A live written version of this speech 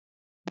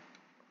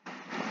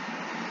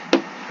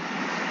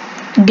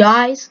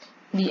Guys,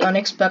 the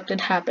unexpected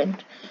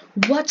happened.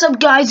 What's up,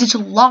 guys? It's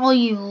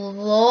Lolly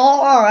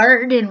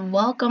Lord, and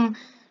welcome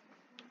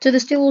to the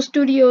Steel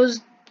Studios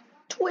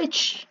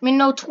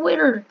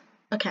Twitter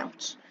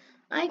accounts.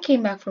 I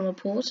came back from a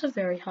pool. It's a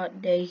very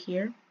hot day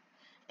here,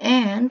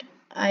 and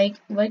I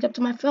wake up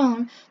to my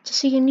phone to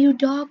see a new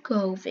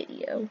Doggo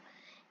video.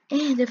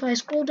 And if I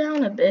scroll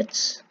down a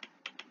bit,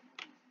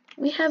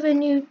 we have a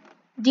new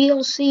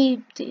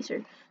DLC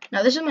teaser.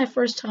 Now, this is my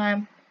first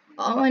time.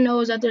 All I know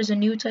is that there's a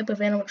new type of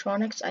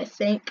animatronics, I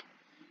think.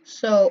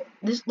 So,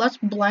 let's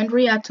blind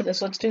react to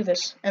this. Let's do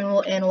this, and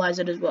we'll analyze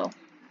it as well.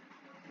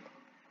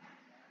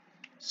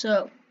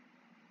 So,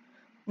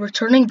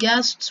 returning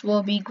guests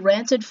will be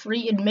granted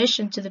free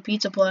admission to the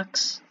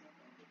Pizzaplex.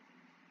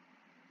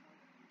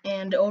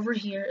 And over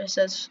here, it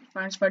says,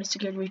 finds Freddy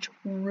security reach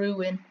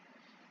ruin.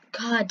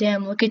 God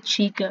damn, look at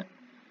Chica.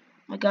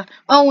 Oh my god.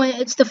 Oh, and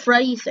it's the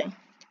Freddy thing.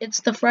 It's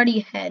the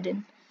Freddy head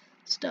and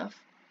stuff.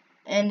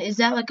 And is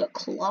that like a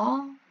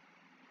claw?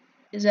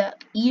 Is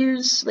that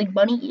ears? Like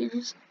bunny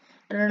ears?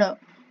 I don't know.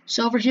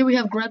 So over here we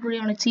have Gregory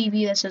on a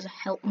TV that says,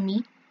 help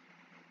me.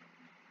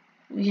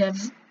 We have...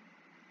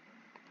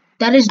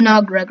 That is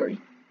not Gregory.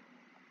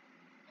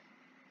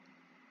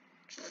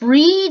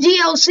 Free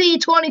DLC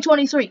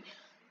 2023.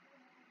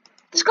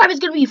 This crap is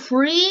going to be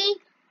free?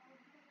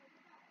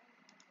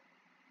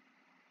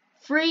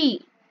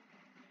 Free.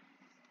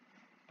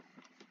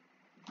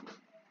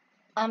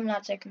 I'm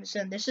not taking this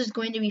in. This is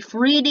going to be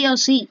free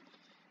DLC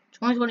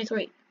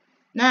 2023.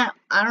 Now,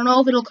 I don't know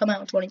if it'll come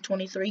out in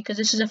 2023 because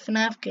this is a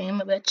FNAF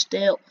game, but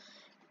still.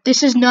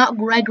 This is not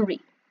Gregory.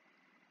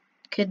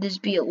 Could this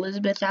be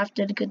Elizabeth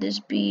Afton? Could this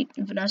be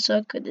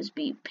Vanessa? Could this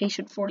be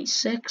Patient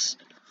 46?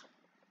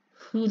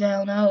 Who the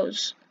hell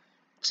knows?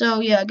 So,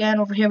 yeah, again,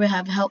 over here we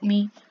have Help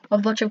Me. A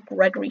bunch of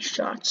Gregory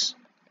shots.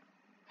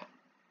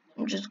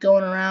 I'm just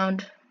going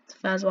around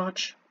the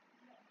Fazwatch.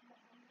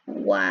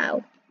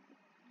 Wow.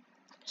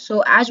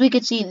 So, as we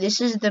can see,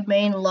 this is the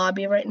main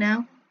lobby right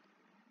now.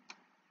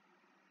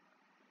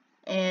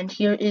 And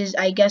here is,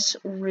 I guess,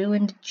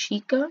 ruined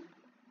Chica.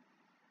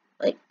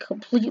 Like,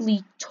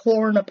 completely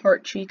torn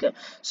apart Chica.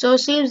 So, it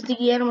seems the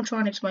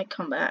animatronics might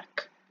come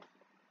back.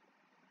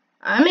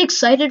 I'm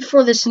excited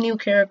for this new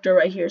character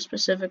right here,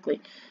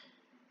 specifically.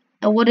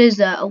 And what is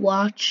that? A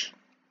watch?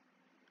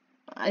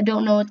 I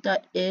don't know what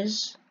that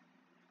is.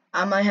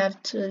 I might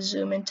have to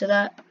zoom into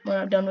that when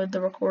I'm done with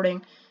the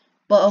recording.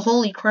 But,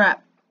 holy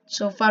crap.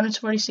 So,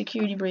 540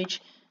 security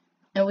breach.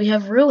 And we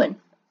have ruin.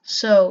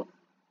 So...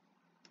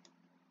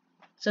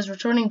 It says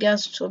returning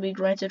guests will be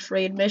granted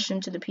free admission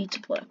to the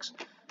Pizzaplex.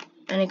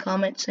 Any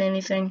comments? Say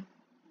anything?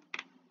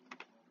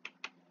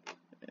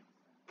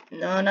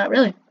 No, not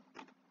really.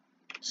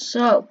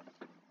 So,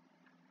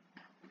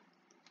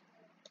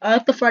 I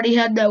like the Freddy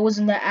head that was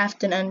in the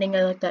Afton ending.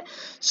 I like that.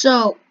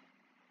 So,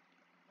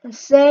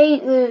 say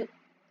the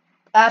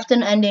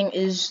Afton ending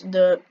is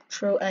the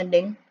true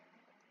ending.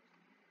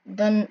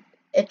 Then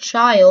a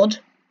child,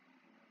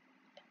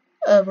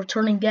 a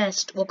returning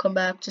guest, will come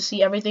back to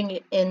see everything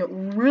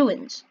in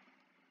ruins.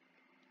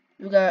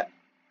 We got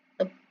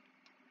a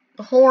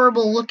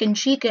horrible looking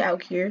Chica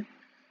out here,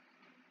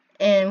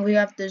 and we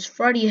have this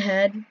Freddy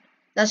head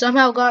that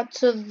somehow got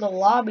to the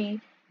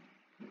lobby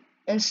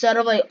instead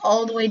of like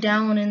all the way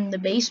down in the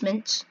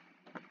basement.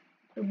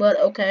 But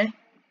okay,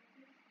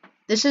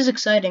 this is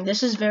exciting.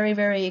 This is very,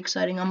 very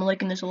exciting. I'm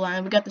liking this a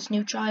lot. We got this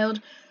new child.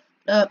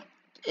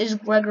 Is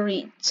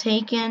Gregory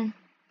taken?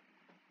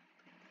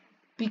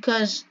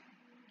 Because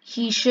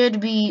he should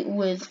be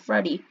with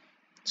Freddy.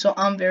 So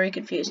I'm very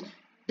confused.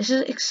 This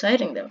is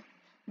exciting though,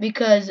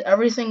 because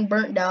everything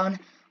burnt down.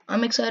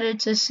 I'm excited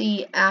to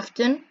see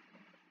Afton.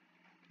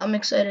 I'm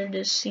excited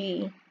to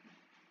see...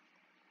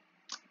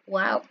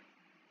 Wow.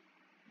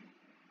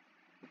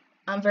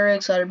 I'm very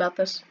excited about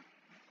this.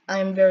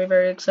 I'm very,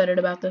 very excited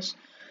about this.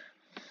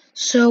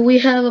 So we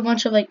have a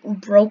bunch of like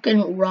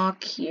broken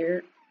rock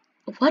here.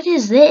 What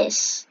is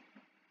this?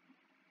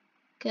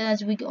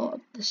 As we go up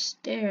the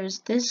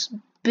stairs, this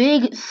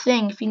big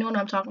thing, if you know what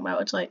I'm talking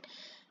about, it's like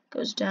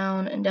goes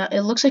down and down.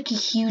 It looks like a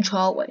huge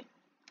hallway,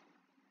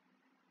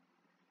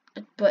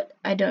 but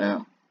I don't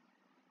know.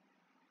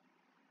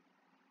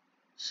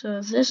 So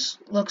this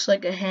looks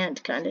like a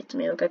hand kind of to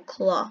me, like a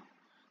claw,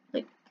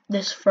 like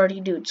this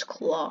Freddy dude's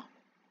claw.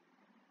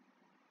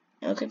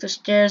 It looks like the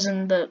stairs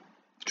and the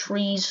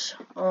trees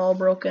are all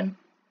broken.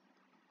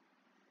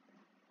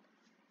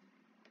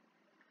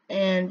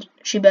 And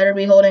she better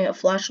be holding a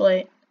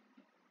flashlight.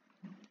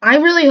 I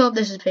really hope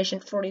this is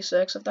Patient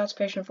 46. If that's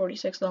Patient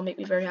 46, that'll make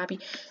me very happy.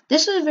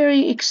 This is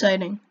very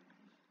exciting.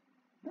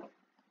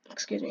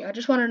 Excuse me. I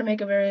just wanted to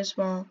make a very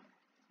small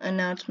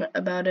announcement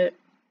about it.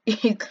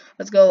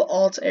 Let's go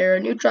Alt Air.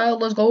 New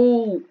child, let's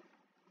go.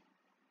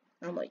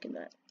 I'm liking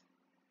that.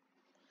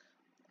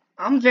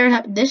 I'm very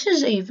happy. This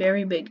is a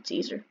very big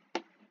teaser.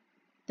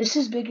 This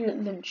is bigger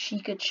than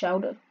Chica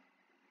Chowder.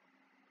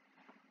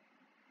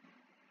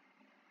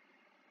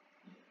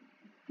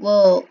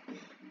 Well,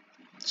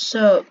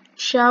 so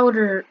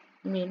chowder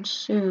means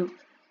soup,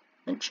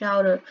 and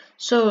chowder.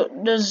 So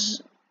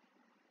does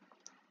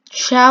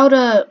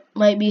Chowda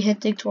might be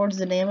hinting towards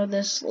the name of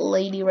this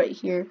lady right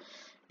here,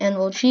 and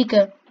will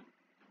Chica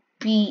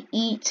be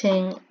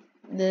eating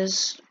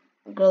this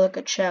girl like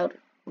a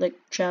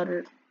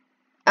chowder?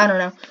 I don't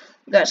know.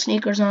 Got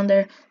sneakers on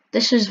there.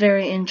 This is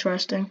very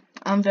interesting.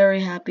 I'm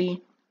very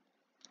happy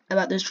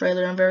about this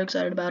trailer. I'm very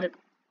excited about it.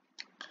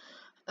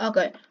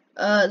 Okay.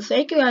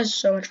 Thank you guys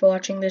so much for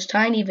watching this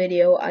tiny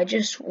video. I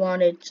just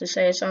wanted to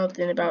say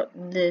something about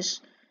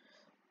this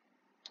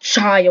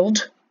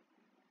child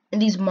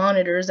and these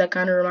monitors. That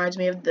kind of reminds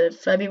me of the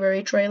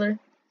February trailer.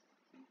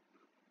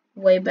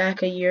 Way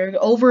back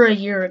over a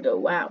year ago.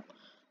 Wow.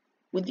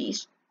 With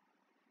these,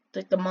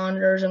 like the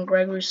monitors and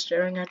Gregory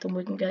staring at them.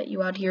 We can get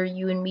you out here,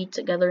 you and me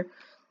together.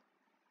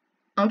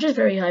 I'm just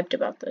very hyped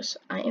about this.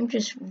 I am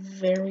just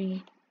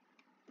very,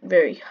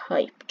 very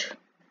hyped.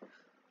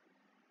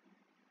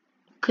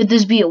 Could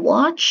this be a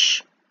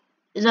watch?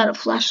 Is that a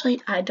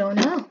flashlight? I don't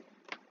know.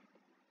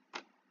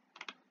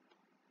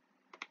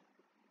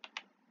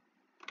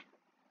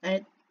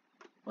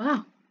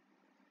 Wow.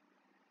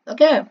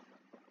 Okay.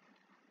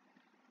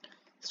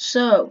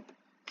 So,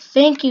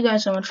 thank you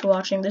guys so much for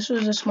watching. This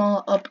was a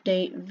small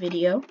update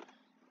video,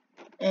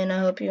 and I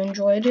hope you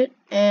enjoyed it.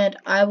 And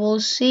I will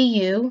see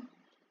you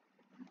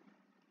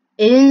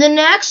in the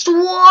next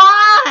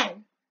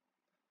one.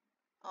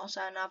 I'll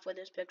sign off with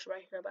this picture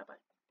right here. Bye-bye.